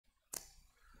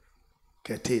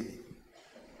Ketini.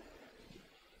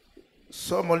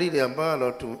 Somo lile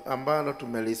ambalo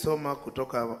tumelisoma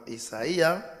kutoka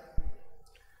Isaia.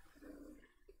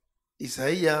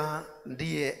 Isaia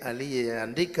ndiye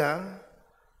aliyeandika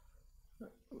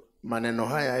maneno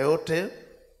haya yote,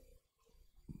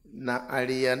 na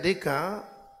aliandika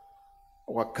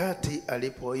wakati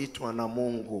alipoitwa na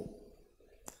Mungu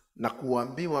na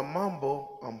kuambiwa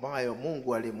mambo ambayo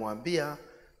Mungu alimwambia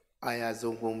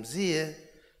ayazungumzie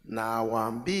na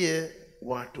awaambie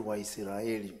watu wa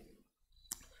Israeli.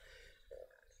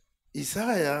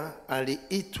 Isaya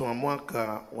aliitwa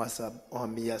mwaka wa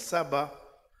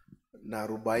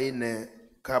 740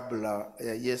 kabla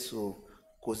ya Yesu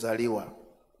kuzaliwa,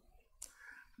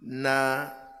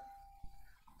 na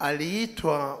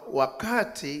aliitwa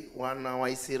wakati wana wa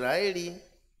Israeli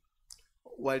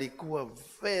walikuwa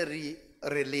very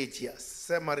religious.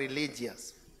 Sema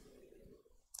religious.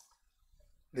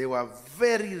 They were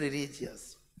very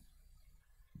religious.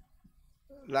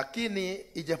 Lakini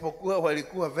ijapokuwa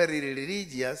walikuwa very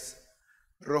religious,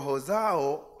 roho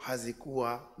zao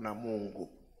hazikuwa na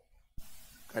Mungu.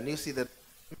 Can you see that?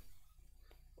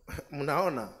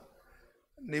 Mnaona?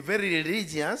 Ni very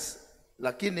religious,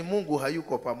 lakini Mungu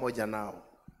hayuko pamoja nao.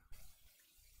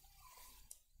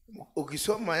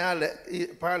 Ukisoma yale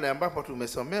pale ambapo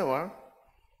tumesomewa,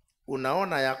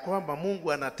 unaona ya kwamba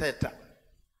Mungu anateta.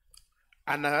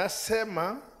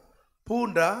 Anasema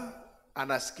punda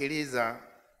anasikiliza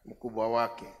mkubwa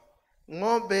wake,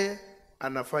 ng'ombe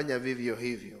anafanya vivyo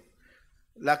hivyo,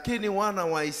 lakini wana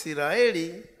wa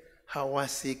Israeli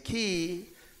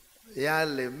hawasikii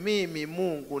yale mimi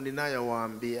Mungu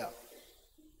ninayowaambia.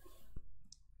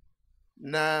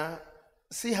 Na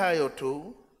si hayo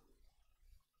tu,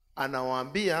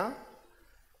 anawaambia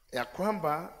ya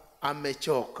kwamba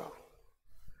amechoka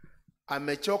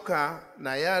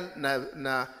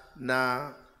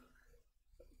na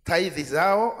tithe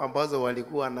zao ambazo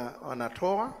walikuwa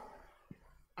wanatoa.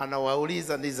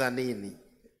 Anawauliza ni za nini?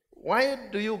 Why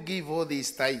do you give all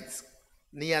these tithes?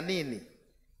 Ni ya nini?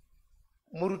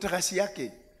 Murutakashi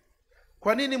yake.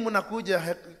 Kwa nini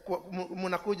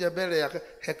mnakuja mbele ya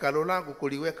hekalu langu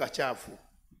kuliweka chafu?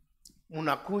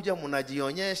 Mnakuja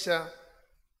mnajionyesha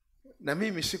na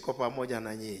mimi siko pamoja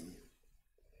na nyinyi.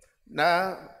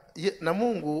 Na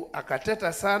Mungu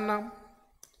akateta sana,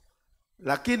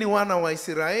 lakini wana wa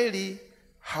Israeli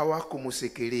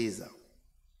hawakumsikiliza.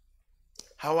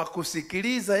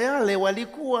 Hawakusikiliza yale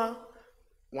walikuwa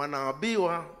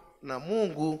wanaambiwa na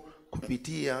Mungu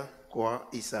kupitia kwa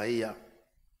Isaia.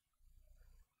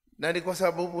 Na ni kwa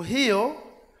sababu hiyo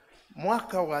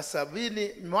mwaka wa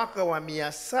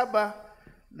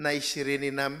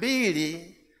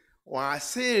 722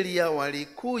 Waasiria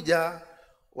walikuja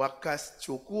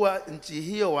wakachukua nchi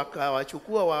hiyo,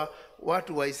 wakawachukua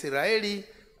watu wa Israeli,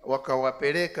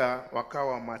 wakawapeleka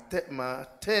wakawa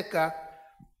mateka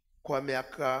kwa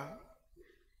miaka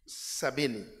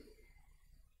 70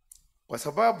 kwa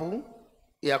sababu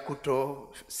ya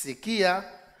kutosikia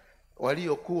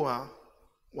waliokuwa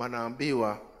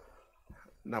wanaambiwa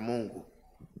na Mungu.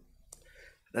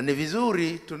 Na ni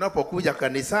vizuri tunapokuja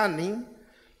kanisani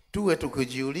tuwe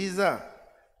tukijiuliza,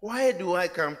 why do I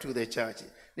come to the church?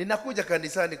 Ninakuja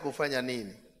kanisani kufanya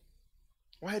nini?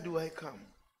 Why do I come?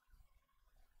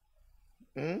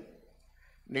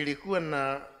 Nilikuwa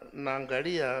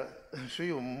naangalia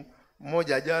show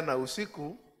moja jana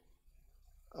usiku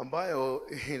ambayo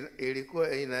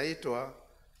ilikuwa inaitwa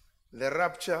The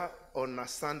Rapture on a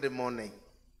Sunday Morning.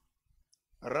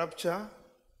 Rapture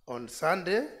on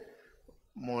Sunday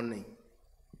Morning.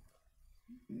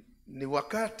 Ni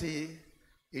wakati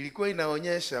ilikuwa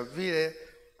inaonyesha vile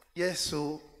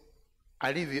Yesu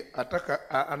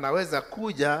anaweza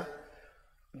kuja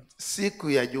siku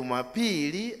ya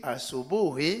Jumapili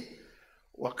asubuhi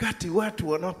wakati watu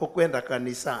wanapokwenda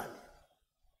kanisani.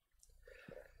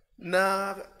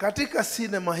 Na katika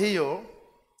sinema hiyo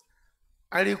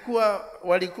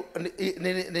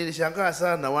nilishangaa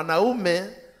sana.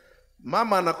 Wanaume,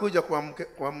 mama anakuja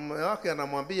kwa mume wake,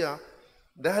 anamwambia,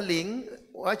 darling,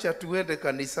 wacha tuende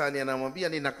kanisani. Anamwambia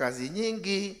nina kazi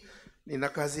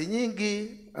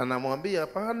nyingi. Anamwambia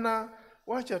hapana,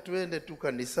 wacha tuende tu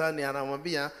kanisani.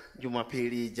 Anamwambia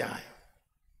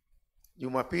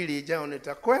Jumapili ijayo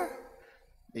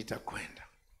nitakwenda.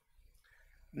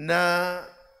 Na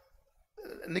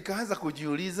nikaanza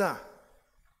kujiuliza,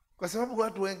 kwa sababu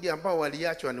watu wengi ambao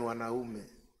waliachwa ni wanaume.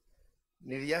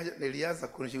 Nilianza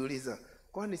kujiuliza,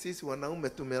 kwani sisi wanaume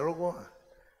tumerogwa?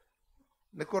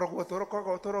 Nikorogwa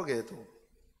torogetu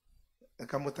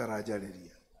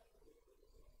akamutarajalia.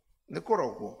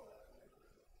 Nikorogwa.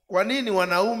 Kwa nini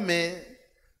wanaume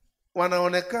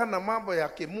wanaonekana mambo ya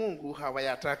kimungu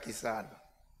hawayataki sana.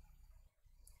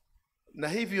 Na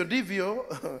hivyo ndivyo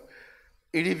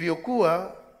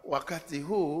ilivyokuwa wakati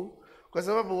huu, kwa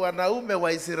sababu wanaume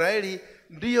wa Israeli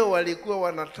ndio walikuwa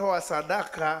wanatoa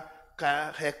sadaka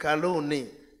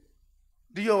hekaluni,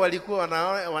 ndio walikuwa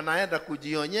wanaenda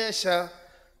kujionyesha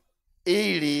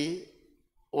ili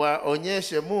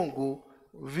waonyeshe Mungu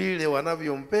vile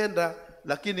wanavyompenda,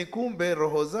 lakini kumbe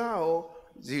roho zao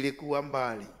zilikuwa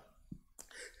mbali.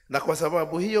 Na kwa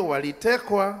sababu hiyo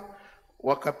walitekwa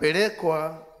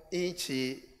wakapelekwa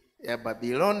nchi ya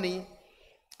Babiloni,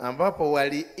 ambapo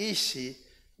waliishi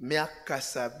miaka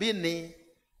 70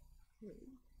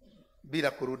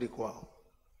 bila kurudi kwao,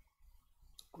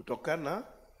 kutokana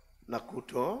na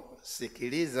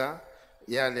kutosikiliza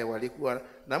yale walikuwa.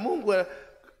 Na Mungu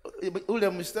ule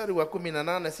mstari wa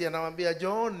 18 si anawaambia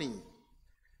Jooni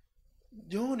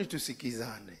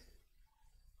tusikizane.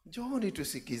 Jooni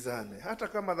tusikizane. Hata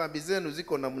kama dhambi zenu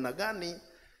ziko namna gani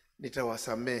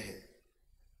nitawasamehe.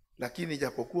 Lakini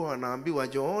japokuwa wanaambiwa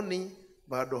jooni,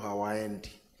 bado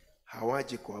hawaendi.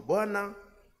 Hawaji kwa Bwana,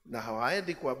 na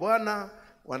hawaendi kwa Bwana,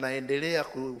 wanaendelea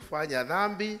kufanya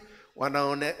dhambi,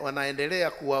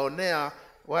 wanaendelea kuwaonea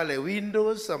wale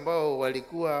windows ambao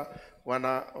walikuwa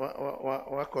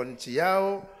wako nchi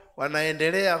yao,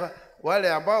 wanaendelea wale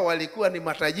ambao walikuwa ni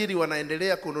matajiri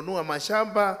wanaendelea kununua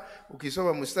mashamba.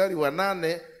 Ukisoma mstari wa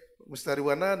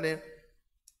 8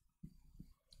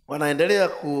 wanaendelea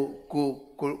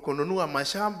kununua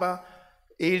mashamba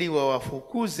ili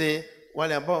wawafukuze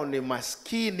wale ambao ni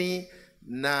maskini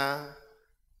na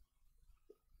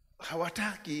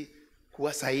hawataki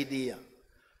kuwasaidia.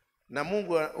 Na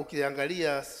Mungu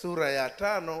ukiangalia sura ya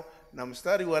 5 na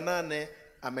mstari wa 8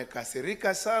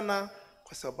 amekasirika sana,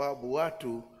 kwa sababu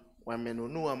watu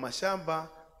wamenunua mashamba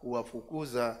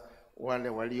kuwafukuza wale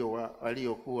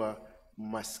waliokuwa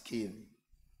maskini.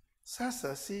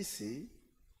 Sasa sisi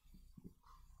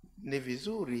ni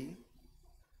vizuri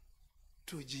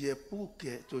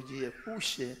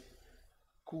tujiepushe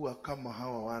kuwa kama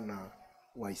hawa wana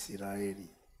wa Israeli.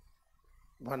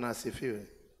 Bwana asifiwe.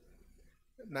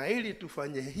 Na ili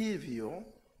tufanye hivyo,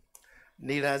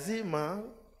 ni lazima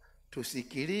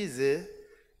tusikilize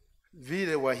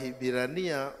vile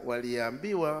Waebrania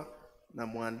waliambiwa na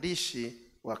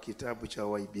mwandishi wa kitabu cha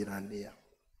Waebrania.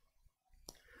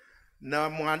 Na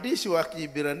mwandishi wa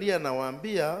Kiebrania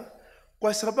anawaambia,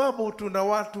 kwa sababu tuna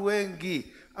watu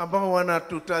wengi ambao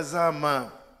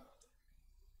wanatutazama.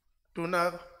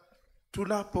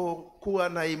 Tunapokuwa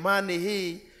na imani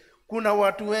hii, kuna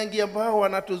watu wengi ambao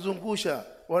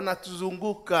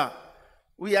wanatuzunguka.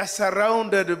 We are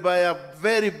surrounded by a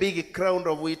very big crowd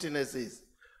of witnesses.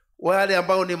 Wale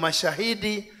ambao ni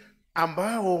mashahidi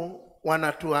ambao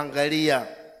wanatuangalia.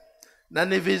 Na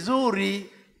ni vizuri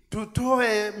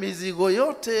tutoe mizigo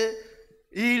yote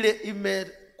ile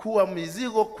imekuwa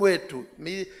mizigo kwetu.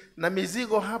 Na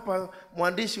mizigo hapa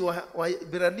mwandishi wa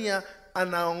Ibrania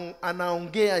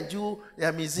anaongea juu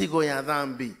ya mizigo ya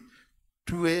dhambi.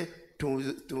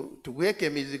 Tuweke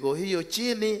mizigo hiyo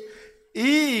chini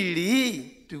ili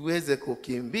tuweze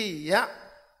kukimbia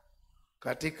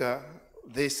katika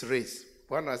this race.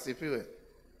 Bwana asifiwe.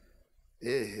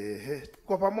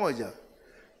 Kwa pamoja.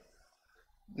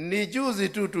 Ni juzi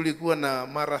tu tulikuwa na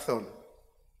marathon,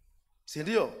 si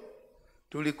ndio?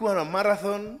 Tulikuwa na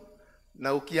marathon,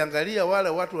 na ukiangalia wale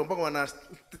watu ambao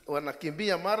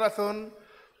wanakimbia marathon,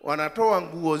 wanatoa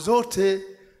nguo zote,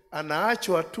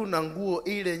 anaachwa tu na nguo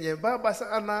ile nyembamba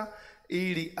sana,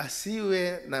 ili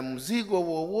asiwe na mzigo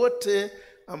wowote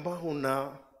ambao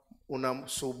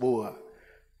unamsumbua,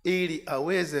 ili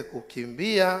aweze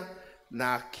kukimbia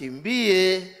na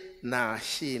akimbie na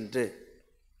ashinde.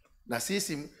 Na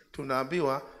sisi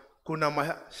tunaambiwa kuna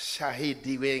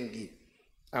mashahidi wengi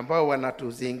ambao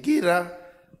wanatuzingira,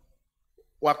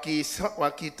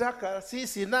 wakitaka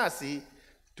sisi nasi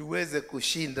tuweze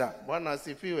kushinda. Bwana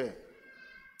asifiwe.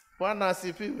 Bwana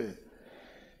asifiwe.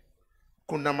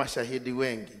 Kuna mashahidi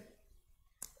wengi.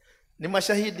 Ni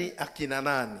mashahidi akina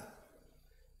nani?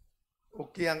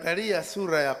 Ukiangalia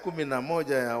sura ya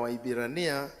 11 ya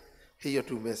Waebrania, hiyo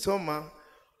tumesoma,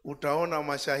 utaona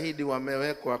mashahidi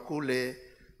wamewekwa kule,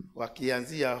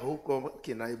 wakianzia huko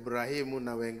kina Ibrahimu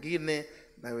na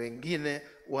wengine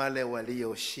wale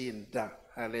walioshinda.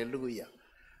 Haleluya.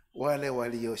 Wale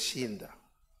walioshinda.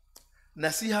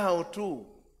 Na si hao tu,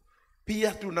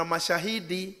 pia tuna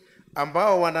mashahidi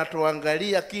ambao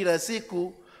wanatuangalia kila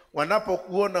siku,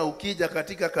 wanapokuona ukija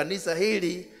katika kanisa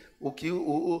hili,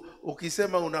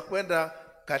 ukisema unakwenda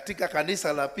katika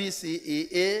kanisa la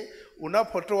PCEA,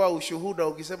 unapotoa ushuhuda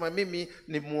ukisema mimi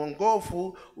ni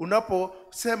muongofu,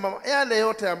 unaposema yale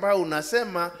yote ambayo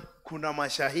unasema, kuna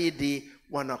mashahidi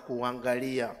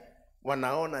wanakuangalia.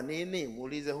 Wanaona nini?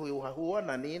 Muulize huyu,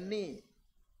 huona nini?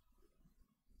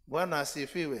 Bwana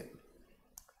asifiwe.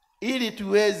 Ili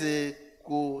tuweze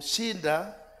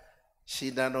kushinda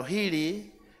shindano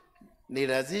hili ni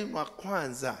lazima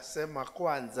kwanza, sema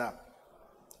kwanza,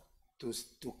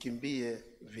 tukimbie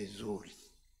vizuri.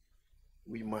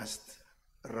 We must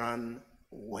run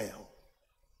well.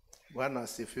 Bwana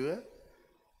asifiwe.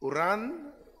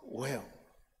 Run well.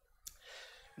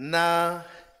 Na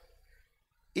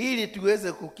ili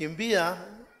tuweze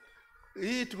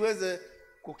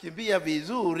kukimbia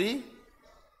vizuri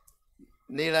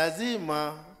ni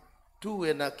lazima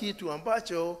tuwe na kitu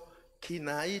ambacho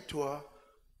kinaitwa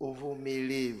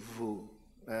uvumilivu.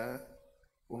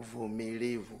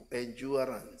 Uvumilivu,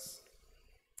 endurance.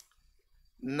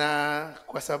 Na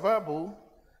kwa sababu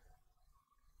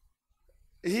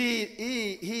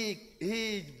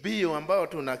hii mbio ambayo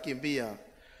tunakimbia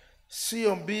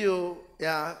sio mbio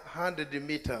ya 100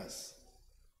 meters,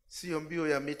 sio mbio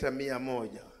ya mita 100,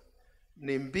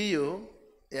 ni mbio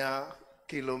ya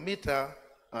kilomita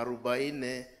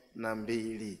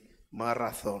 42,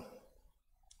 marathon.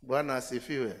 Bwana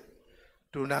asifiwe.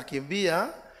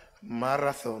 Tunakimbia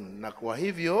marathon, na kwa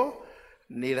hivyo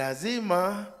ni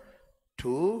lazima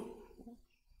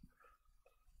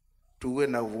tuwe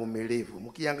na uvumilivu.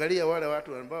 Mkiangalia wale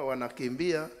watu ambao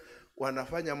wanakimbia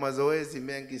wanafanya mazoezi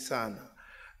mengi sana,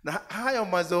 na hayo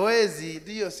mazoezi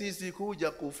ndiyo sisi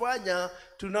kuja kufanya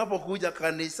tunapokuja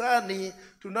kanisani,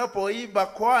 tunapoimba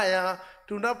kwaya,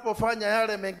 tunapofanya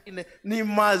yale mengine. Ni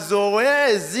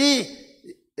mazoezi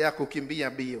ya kukimbia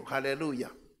mbio. Haleluya,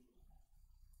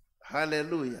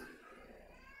 haleluya.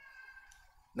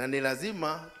 Na ni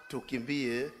lazima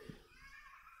tukimbie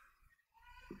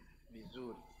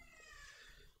vizuri.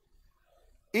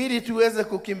 Ili tuweze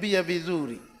kukimbia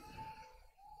vizuri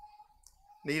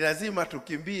ni lazima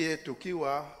tukimbie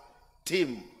tukiwa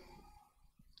team.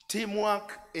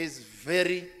 Teamwork is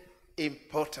very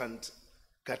important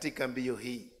katika mbio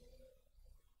hii.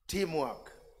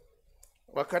 Teamwork.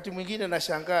 Wakati mwingine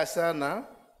nashangaa sana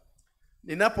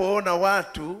ninapoona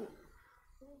watu,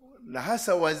 na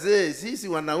hasa wazee, sisi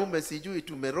wanaume sijui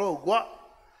tumerogwa.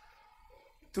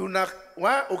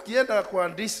 Ukienda kwa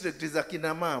district za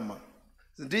kina mama,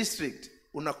 district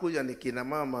unakuja ni kina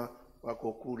mama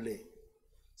wako kule.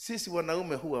 Sisi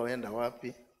wanaume huwa waenda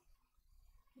wapi?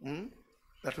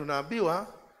 Na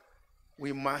tunaambiwa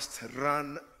we must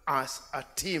run as a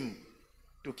team.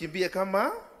 Tukimbie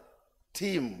kama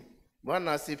team.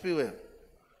 Bwana asifiwe.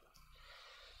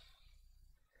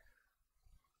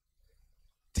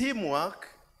 Teamwork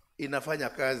inafanya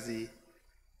kazi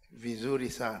vizuri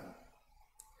sana.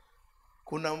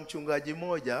 Kuna mchungaji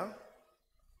mmoja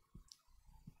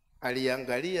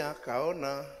aliangalia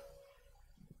kaona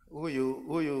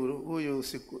huyu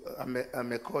siku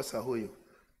amekosa huyu.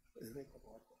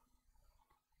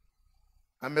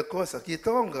 Amekosa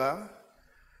Kitonga,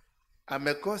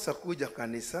 amekosa kuja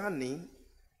kanisani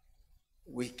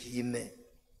wiki 4.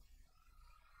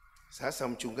 Sasa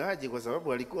mchungaji, kwa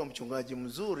sababu alikuwa mchungaji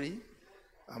mzuri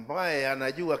ambaye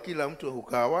anajua kila mtu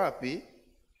hukaa wapi,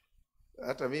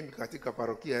 hata mimi katika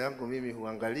parokia yangu mimi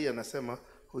huangalia, nasema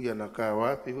huyu anakaa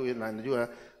wapi, huyu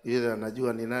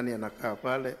anajua ni nani anakaa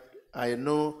pale. I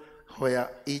know where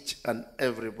each and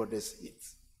everybody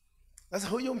sits. Sasa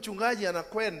huyu mchungaji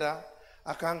anakwenda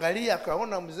akaangalia,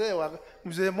 akaona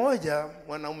mzee mmoja,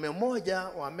 mwanaume mmoja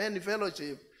wa Men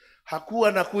Fellowship hakuwa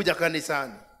anakuja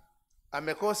kanisani.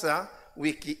 Amekosa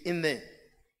wiki 4.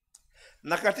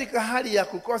 Na katika hali ya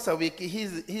kukosa wiki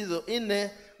hizo 4,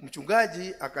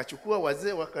 mchungaji akachukua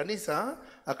wazee wa kanisa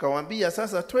akawaambia,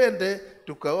 sasa twende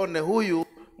tukaone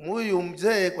huyu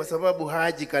mzee kwa sababu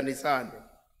haji kanisani.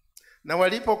 Na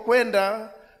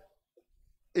walipokwenda,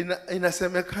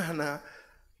 inasemekana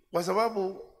kwa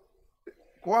sababu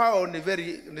kwao ni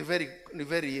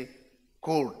very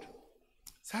cold.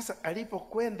 Sasa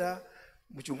alipokwenda,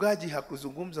 mchungaji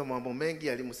hakuzungumza mambo mengi,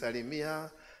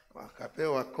 alimsalimia,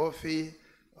 wakapewa coffee,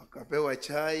 wakapewa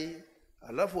chai.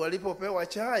 Alafu walipopewa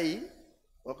chai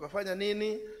wakafanya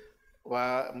nini?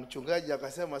 Mchungaji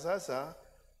akasema sasa,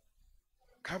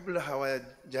 kabla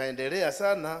hawajaendelea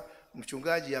sana,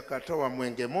 mchungaji akatoa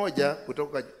mwenge moja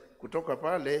kutoka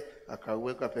pale,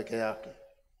 akauweka peke yake.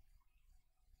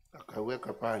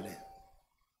 Akauweka pale.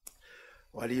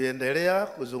 Waliendelea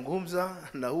kuzungumza,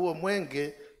 na huo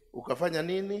mwenge ukafanya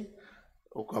nini?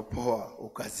 Ukapoa,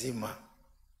 ukazima.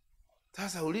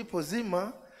 Sasa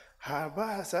ulipozima,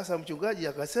 sasa mchungaji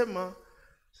akasema,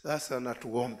 sasa na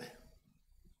tuombe.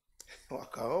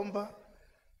 Wakaomba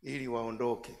ili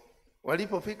waondoke.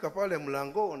 Walipofika pale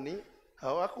mlangoni,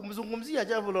 hawakumzungumzia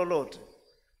jambo lolote.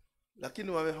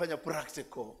 lakini wamefanya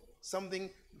practical, something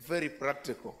very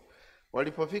practical.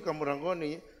 Walipofika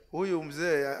mlangoni, huyu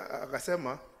mzee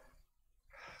akasema,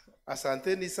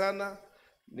 asanteni sana,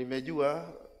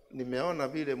 nimeona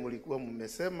vile mlikuwa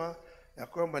mmesema ya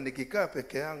kwamba nikikaa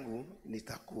peke yangu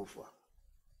nitakufa.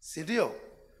 Si ndio?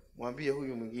 Mwambie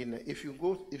huyu mwingine, if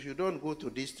you don't go to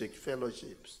district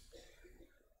fellowships,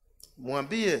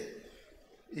 mwambie,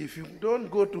 if you don't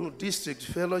go to district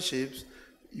fellowships,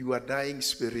 you are dying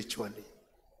spiritually.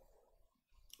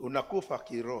 Unakufa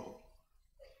kiroho.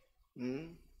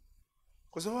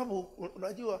 Kwa sababu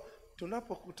unajua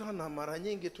tunapokutana mara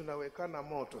nyingi tunawekana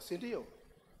moto, si ndio?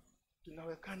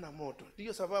 Tunawekana moto.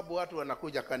 Ndio sababu watu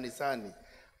wanakuja kanisani.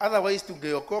 Otherwise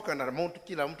tungeokoka na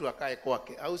kila mtu akae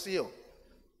kwake, au sio?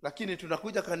 Lakini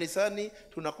tunakuja kanisani,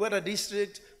 tunakwenda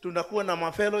district, tunakuwa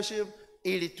na fellowship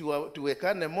ili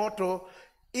tuwekane moto,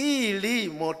 ili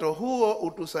moto huo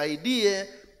utusaidie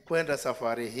kwenda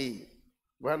safari hii.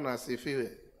 Bwana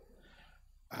asifiwe.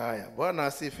 Haya, Bwana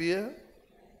asifiwe.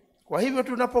 Kwa hivyo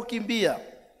tunapokimbia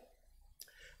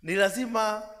ni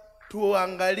lazima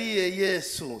tuangalie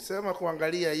Yesu. Sema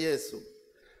kuangalia Yesu.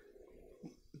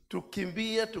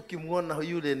 Tukimbie tukimwona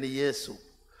yule ni Yesu.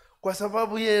 Kwa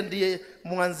sababu yeye ndiye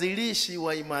mwanzilishi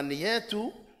wa imani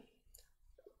yetu,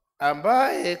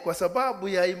 ambaye kwa sababu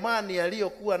ya imani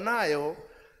aliyokuwa nayo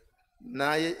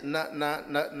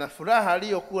na furaha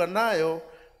aliyokuwa nayo,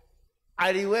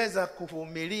 aliweza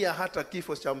kuvumilia hata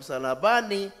kifo cha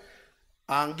msalabani,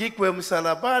 angikwe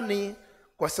msalabani,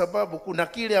 kwa sababu kuna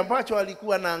kile ambacho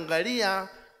alikuwa anaangalia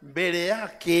mbele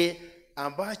yake,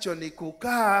 ambacho ni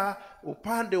kukaa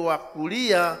upande wa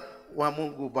kulia wa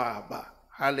Mungu Baba.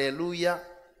 Haleluya.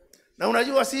 Na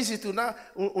unajua sisi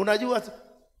unajua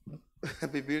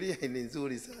Biblia ni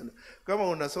nzuri sana. Kama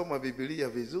unasoma Biblia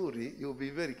vizuri, you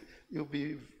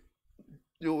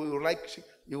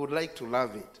would like to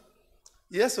love it.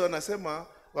 Yesu anasema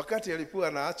wakati alikuwa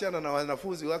anaachana na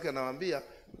wanafunzi wake, anawaambia,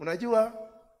 unajua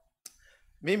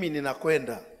mimi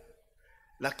ninakwenda,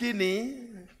 lakini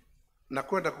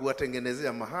nakwenda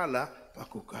kuwatengenezea mahala pa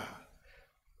kukaa.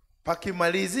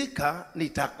 Pakimalizika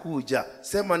nitakuja.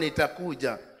 Sema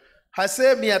nitakuja.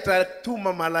 Hasemi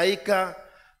atatuma malaika,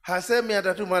 hasemi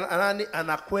atatuma nani,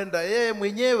 anakwenda yeye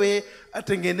mwenyewe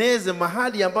atengeneze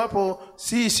mahali ambapo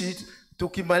sisi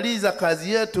tukimaliza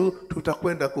kazi yetu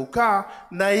tutakwenda kukaa,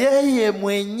 na yeye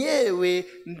mwenyewe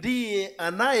ndiye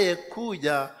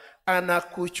anayekuja,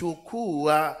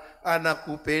 anakuchukua,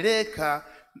 anakupeleka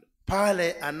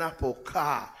pale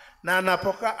anapokaa. Na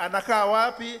anapokaa, anakaa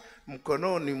wapi?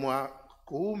 Mkononi mwa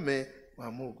kuume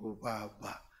wa Mungu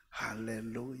Baba.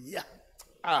 Haleluya.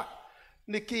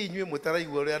 Nikinywe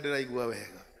mutaraigua uri andiraigua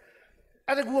wega.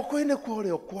 Ati guoko-ini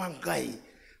kurio kwa Ngai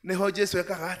niho Jesu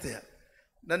ekaga atia,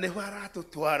 na niho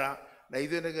aratutwara, na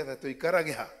ithuĩ nigetha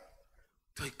tuikarage ha,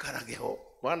 tuikarage ho.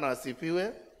 Bwana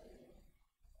asifiwe.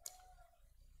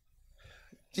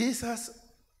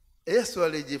 Yesu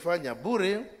alijifanya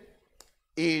bure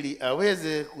ili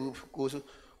aweze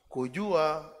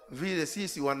kujua vile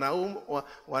sisi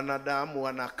wanadamu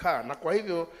wanakaa. Na kwa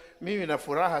hivyo mimi na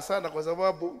furaha sana, kwa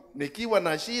sababu nikiwa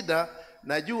na shida,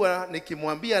 najua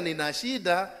nikimwambia nina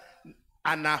shida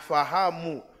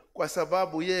anafahamu, kwa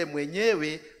sababu yeye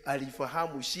mwenyewe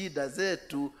alifahamu shida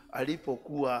zetu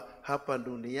alipokuwa hapa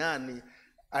duniani.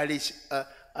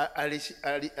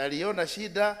 Aliona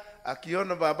shida,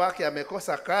 akiona babake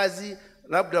amekosa kazi,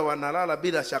 labda wanalala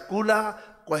bila chakula.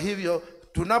 Kwa hivyo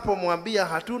tunapomwambia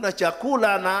hatuna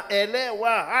chakula, na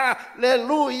elewa.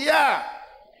 Haleluya.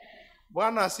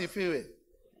 Bwana asifiwe.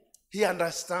 He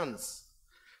understands.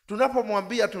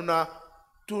 Tunapomwambia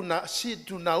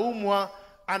tunaumwa,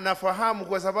 anafahamu,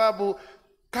 kwa sababu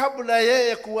kabla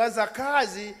yeye kuanza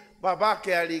kazi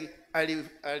babake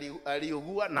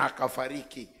aliugua na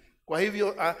akafariki. Kwa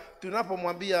hivyo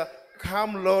tunapomwambia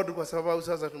come Lord, kwa sababu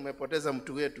sasa tumepoteza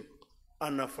mtu wetu,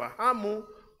 anafahamu,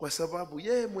 kwa sababu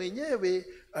yeye mwenyewe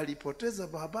alipoteza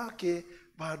babake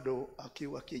bado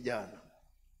akiwa kijana.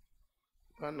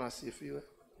 Bwana asifiwe.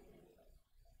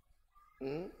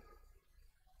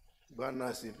 Bwana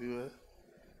asifiwe.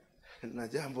 Na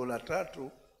jambo la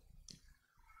tatu,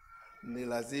 ni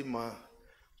lazima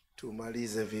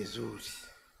tumalize vizuri.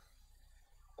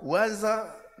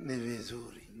 Kuanza ni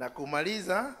vizuri, na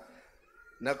kumaliza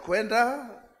na kwenda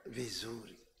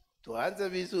vizuri. Tuanze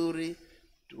vizuri,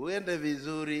 tuende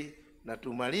vizuri, na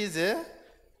tumalize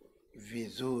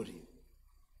vizuri.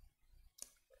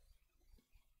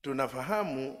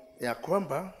 Tunafahamu ya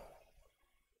kwamba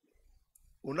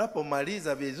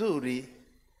unapomaliza vizuri,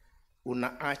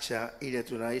 unaacha ile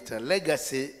tunaita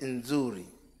legacy nzuri.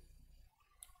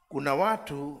 Kuna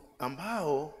watu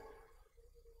ambao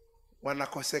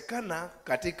wanakosekana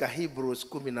katika Hebrews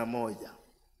 11.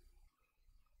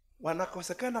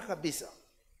 Wanakosekana kabisa.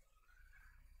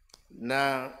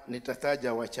 Na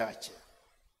nitataja wachache,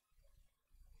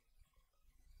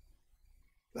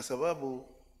 kwa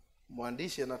sababu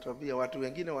mwandishi anatuambia watu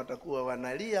wengine watakuwa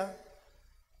wanalia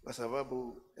kwa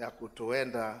sababu ya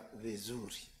kutoenda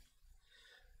vizuri.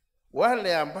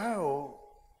 Wale ambao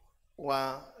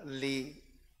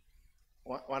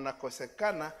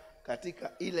wanakosekana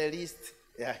katika ile list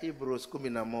ya Hebrews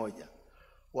 11.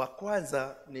 Wa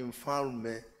kwanza ni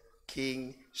mfalme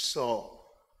King Saul.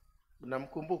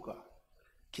 Unamkumbuka?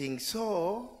 King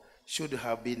Saul should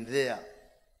have been there.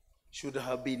 Should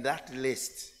have been that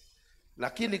list.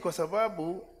 Lakini kwa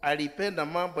sababu alipenda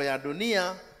mambo ya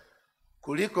dunia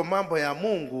kuliko mambo ya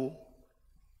Mungu,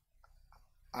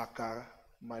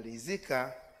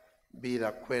 akamalizika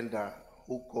bila kwenda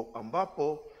huko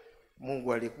ambapo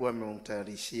Mungu alikuwa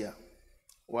amemtayarishia.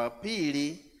 Wa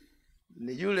pili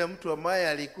ni yule mtu ambaye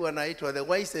alikuwa anaitwa the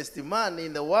wisest man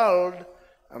in the world,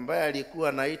 ambaye alikuwa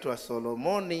anaitwa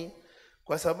Solomoni,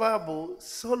 kwa sababu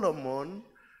Solomon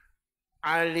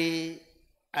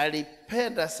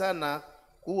alipenda sana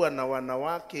kuwa na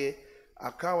wanawake,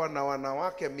 akawa na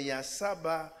wanawake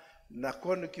 700 na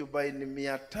concubine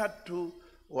 300,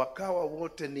 wakawa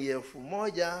wote ni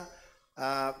 1000.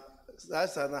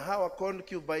 Sasa na hawa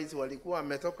concubines walikuwa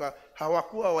wametoka,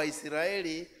 hawakuwa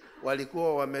Waisraeli,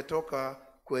 walikuwa wametoka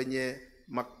kwenye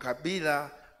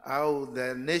makabila au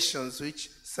the nations which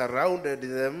surrounded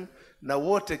them, na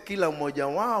wote kila mmoja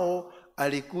wao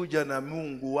alikuja na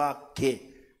Mungu wake.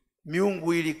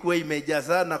 Miungu ilikuwa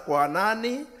imejazana kwa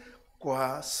nani?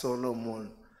 Kwa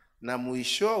Solomon. Na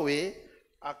mwishowe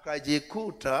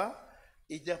akajikuta,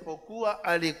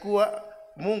 ijapokuwa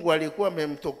Mungu alikuwa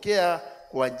amemtokea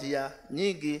kwa njia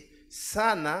nyingi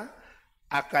sana,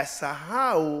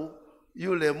 akasahau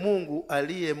yule Mungu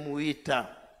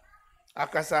aliyemuita.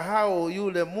 Akasahau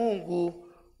yule Mungu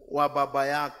wa baba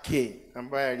yake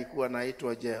ambaye alikuwa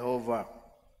anaitwa Jehova.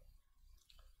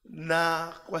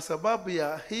 Na kwa sababu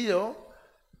ya hiyo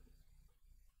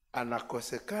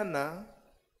anakosekana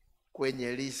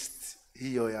kwenye list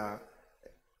hiyo ya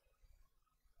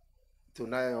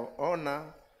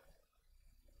tunayoona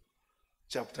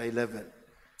chapter 11.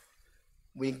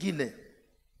 Mwingine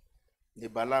ni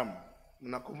Balaam.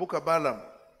 Mnakumbuka Balaam?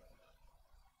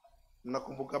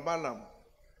 Mnakumbuka Balaam?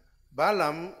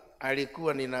 Balaam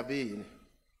alikuwa ni nabii,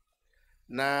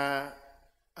 na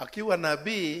akiwa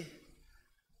nabii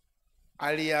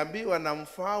aliambiwa na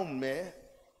mfalme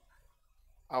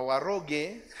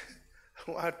awaroge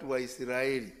watu wa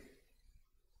Israeli.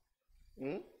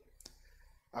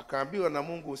 Akaambiwa na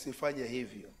Mungu usifanye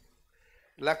hivyo.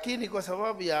 Lakini kwa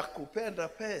sababu ya kupenda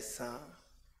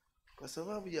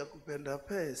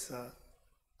pesa,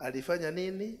 alifanya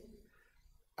nini?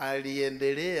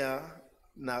 Aliendelea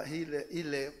na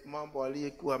ile mambo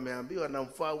aliyokuwa ameambiwa na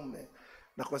mfalme,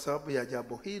 na kwa sababu ya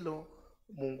jambo hilo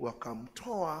Mungu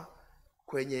akamtoa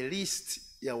kwenye list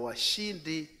ya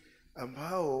washindi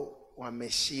ambao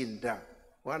wameshinda.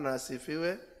 Bwana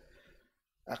asifiwe.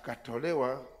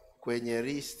 Akatolewa kwenye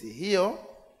list hiyo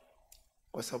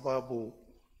kwa sababu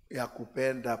ya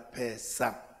kupenda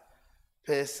pesa.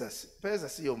 Pesa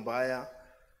sio mbaya,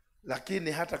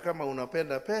 lakini hata kama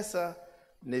unapenda pesa,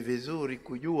 ni vizuri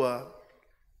kujua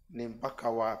ni mpaka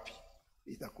wapi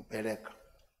itakupeleka.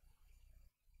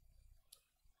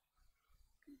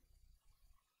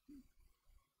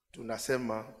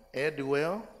 Tunasema head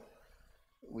well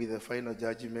with the final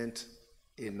judgment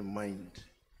in mind.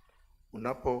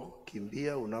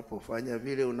 Unapokimbia, unapofanya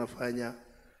vile unafanya,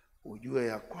 ujue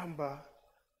ya kwamba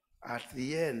at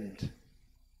the end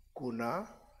kuna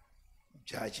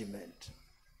judgment.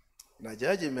 Na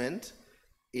judgment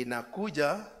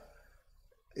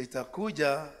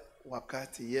itakuja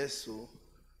wakati Yesu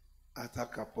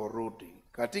atakaporudi.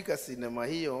 Katika sinema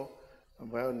hiyo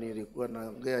ambayo nilikuwa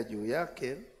naongea juu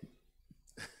yake,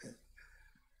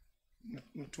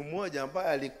 mtu mmoja ambaye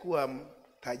alikuwa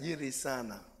tajiri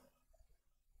sana,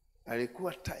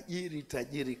 alikuwa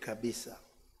tajiri kabisa,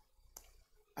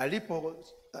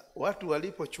 watu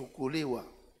walipochukuliwa,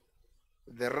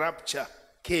 the rapture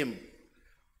came.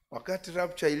 Wakati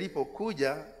rapture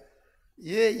ilipokuja,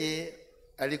 yeye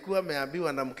alikuwa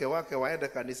ameambiwa na mke wake waende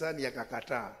kanisani,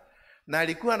 akakataa. Na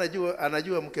alikuwa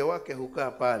anajua mke wake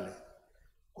hukaa pale.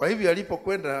 Kwa hivyo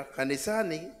alipokwenda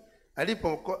kanisani,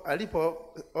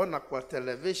 alipoona kwa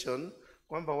television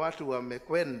kwamba watu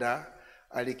wamekwenda,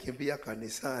 alikimbia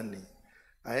kanisani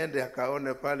aende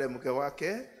akaone pale mke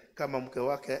wake, kama mke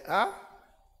wake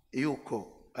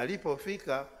yuko.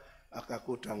 Alipofika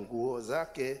akakuta nguo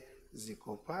zake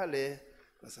ziko pale,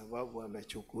 kwa sababu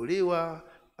amechukuliwa,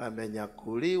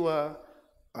 amenyakuliwa,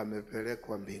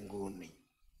 amepelekwa mbinguni.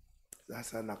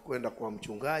 Sasa nakwenda kwa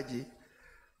mchungaji.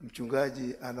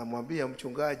 Mchungaji anamwambia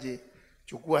mchungaji,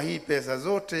 chukua hii pesa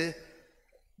zote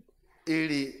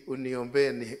ili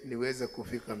uniombee niweze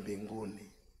kufika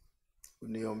mbinguni.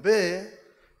 Uniombee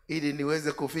ili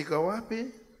niweze kufika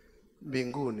wapi?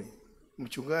 Mbinguni.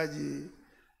 Mchungaji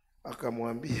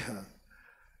akamwambia,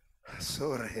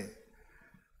 sorry,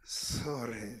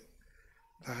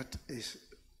 that is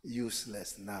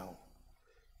useless now.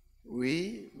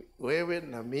 Wewe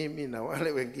na mimi na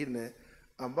wale wengine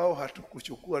ambao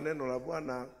hatukuchukua neno la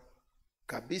Bwana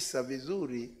kabisa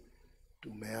vizuri,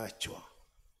 tumeachwa.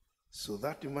 So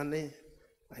that money,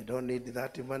 I don't need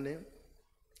that money,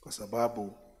 kwa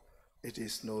sababu it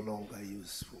is no longer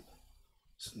useful.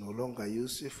 It's no longer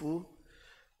useful.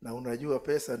 Na unajua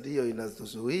pesa ndiyo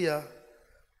inazuia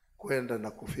kwenda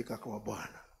na kufika kwa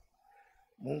Bwana.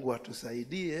 Mungu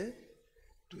atusaidie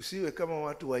tusiwe kama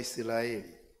watu wa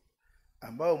Israeli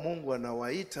ambao Mungu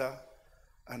anawaita,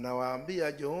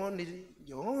 anawaambia jooni,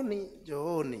 jooni,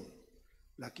 jooni,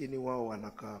 lakini wao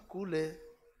wanakaa kule.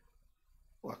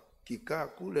 Wakikaa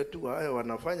kule tu wao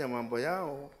wanafanya mambo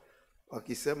yao,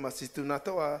 wakisema si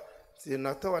tunatoa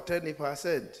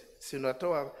 10%, si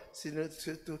tunatoa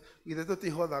ile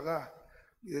tutihodhaga,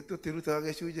 ile tutirutaga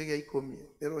gicunje gia 10,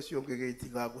 ero cio ngi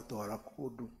gitiga gutwara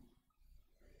kundu.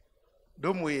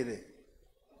 Ndomwire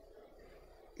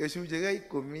gicunje gia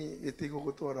 10 gitigo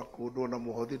gutwara kundu na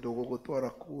muhothi ndogo gutwara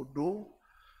kundu.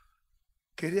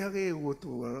 Kiria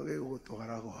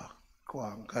gigutwara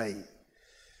kwa Ngai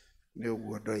ni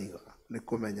uguo ndoiga, ni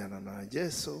kumenyana na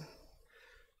Jesu.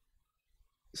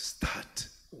 Start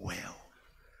well.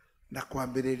 Na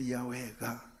kwambĩrĩria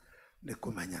wega ni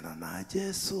kumenyana na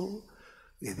Jesu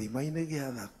gĩthima-inĩ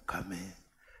gĩa thakame,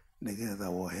 nĩgetha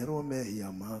woherwo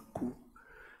mehia maku,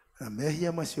 na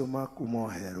mehia macio maku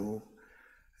moherwo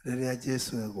rĩrĩa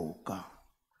Jesu egũka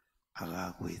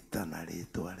agagwĩta na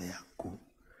rĩtwa rĩaku,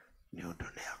 nĩ ũndũ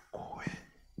nĩ akũwe.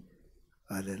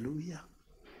 Haleluya.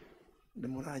 Nĩ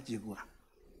mũranjigua?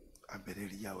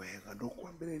 Ambĩrĩria wega,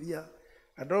 ndũkwambĩrĩria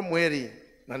andũ mweri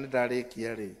na nĩ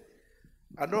ndarĩkia rĩ.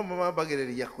 Andũ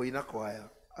mamambagĩrĩria kũina kwaya,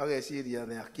 ageciria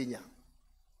nĩ akinya.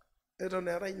 Eto nĩ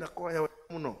araina kwaya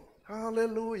mũno.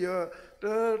 Haleluya.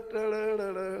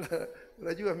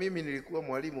 Unajua mimi nilikuwa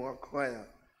mwalimu wa kwaya,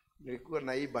 nilikuwa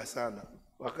naimba sana.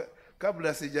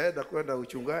 Kabla sijaenda kwenda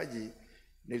uchungaji,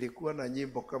 nilikuwa na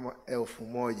nyimbo kama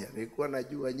 1000. Nilikuwa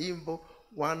najua nyimbo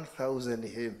 1000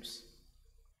 hymns.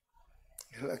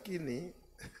 Lakini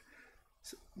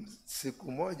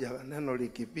siku moja neno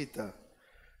likipita,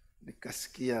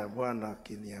 nikasikia Bwana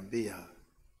akiniambia,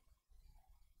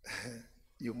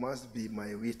 you must be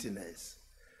my witness.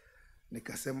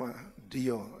 Nikasema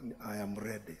ndio, I am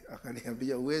ready.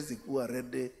 Akaniambia huwezi kuwa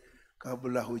ready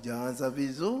kabla hujaanza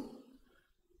vizuri.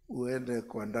 Uende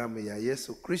kwa damu ya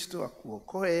Yesu Kristo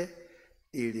akuokoe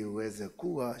ili uweze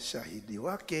kuwa shahidi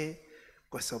wake,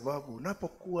 kwa sababu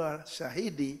unapokuwa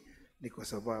shahidi ni kwa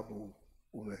sababu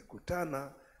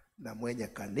umekutana na mwenye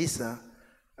kanisa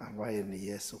ambaye ni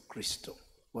Yesu Kristo.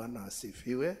 Bwana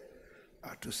asifiwe.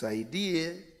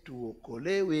 Atusaidie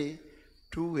tuokolewe,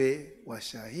 tuwe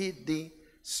washahidi,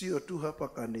 sio tu hapa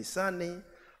kanisani,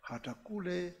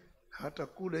 hata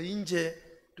kule nje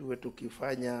tuwe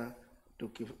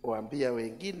tukiwaambia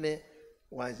wengine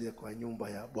waje kwa nyumba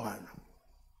ya Bwana.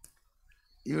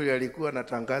 Yule alikuwa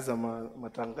anatangaza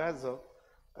matangazo,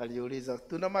 aliuliza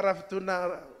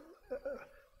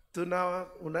tuna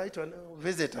unaitwa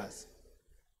visitors,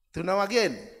 tuna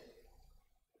wageni.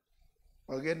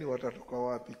 Wageni watatoka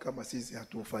wapi kama sisi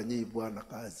hatufanyii Bwana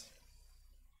kazi?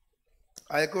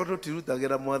 Aikoto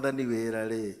tirutagira mwathani wira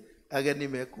ri, ageni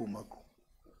mekumaku.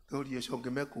 Turie shonge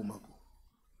mekumaku.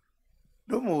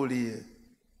 Ndomuulie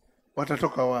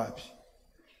watatoka wapi?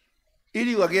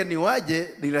 Ili wageni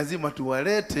waje ni lazima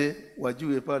tuwalete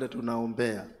wajue pale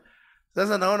tunaombea.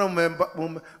 Sasa naona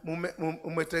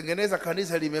umetengeneza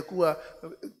kanisa limekuwa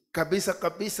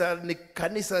kabisa ni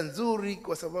kanisa nzuri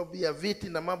kwa sababu ya viti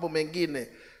na mambo mengine,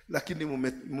 lakini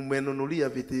mumenunulia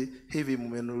viti hivi,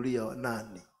 mumenunulia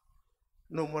nani?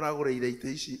 No muragũrĩire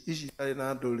ite ici ari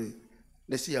na ndũrĩ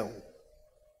nĩ ciao.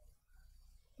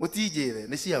 Mũtijĩre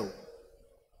nĩ ciao.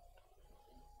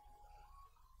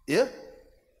 Yeah?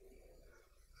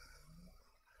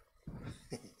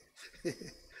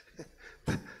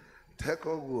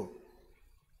 Teko guo.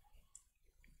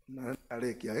 Na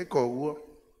arĩkia gĩko guo.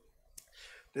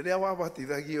 Rĩrĩa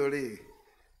wabatithagio rĩ,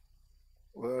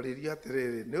 wariria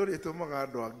atĩrĩrĩ, nĩ ũrĩtũmaga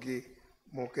andũ angĩ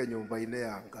moke nyũmba-inĩ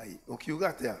ya Ngai. Ũkiuga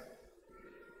atĩa?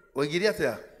 Oigire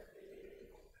atĩa?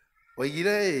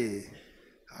 Oigire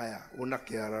Haya,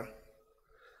 unakiara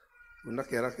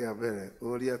kia mbere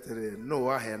uria atiri no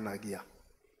wahenagia.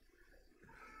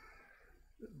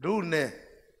 Dune,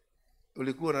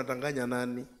 ulikuwa unadanganya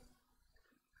nani?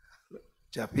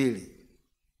 Cha pili,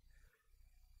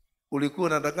 ulikuwa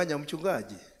unadanganya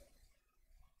mchungaji?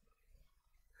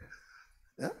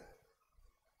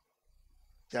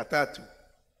 Cha tatu,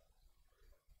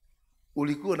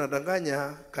 ulikuwa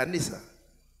unadanganya kanisa?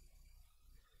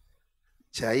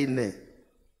 Cha nne,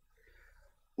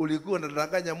 ulikuwa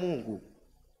unadanganya Mungu?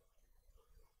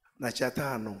 Na cha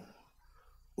tano,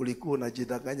 ulikuwa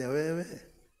unajidanganya wewe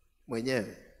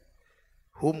mwenyewe.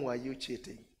 Whom are you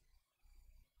cheating?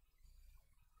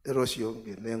 Erosio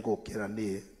ngengo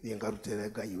kiranie ningarutere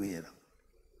Ngai wera.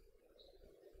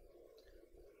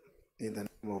 In the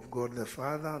name of God the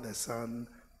Father, the Son,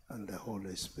 and the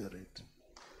Holy Spirit.